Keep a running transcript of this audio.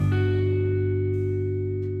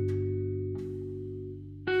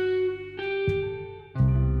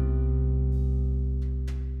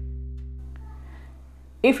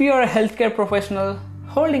If you are a healthcare professional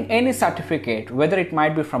holding any certificate, whether it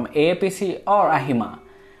might be from AAPC or AHIMA,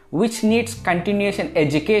 which needs continuation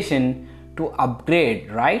education to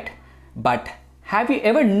upgrade, right? But have you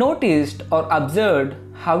ever noticed or observed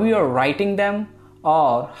how you are writing them,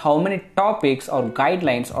 or how many topics or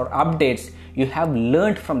guidelines or updates you have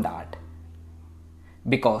learned from that?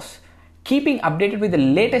 Because keeping updated with the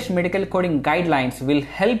latest medical coding guidelines will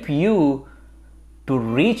help you to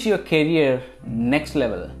reach your career next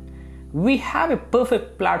level. We have a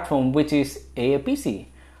perfect platform, which is AAPC,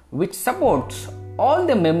 which supports all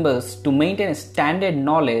the members to maintain a standard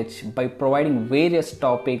knowledge by providing various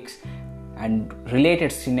topics and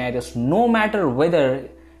related scenarios, no matter whether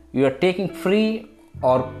you are taking free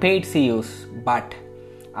or paid CUs. But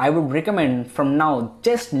I would recommend from now,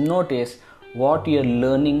 just notice what you're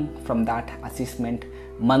learning from that assessment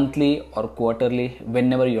monthly or quarterly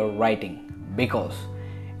whenever you're writing, because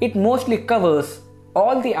it mostly covers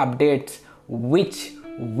all the updates which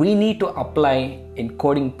we need to apply in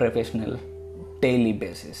coding professional daily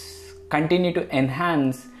basis. Continue to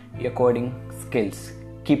enhance your coding skills.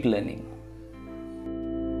 Keep learning.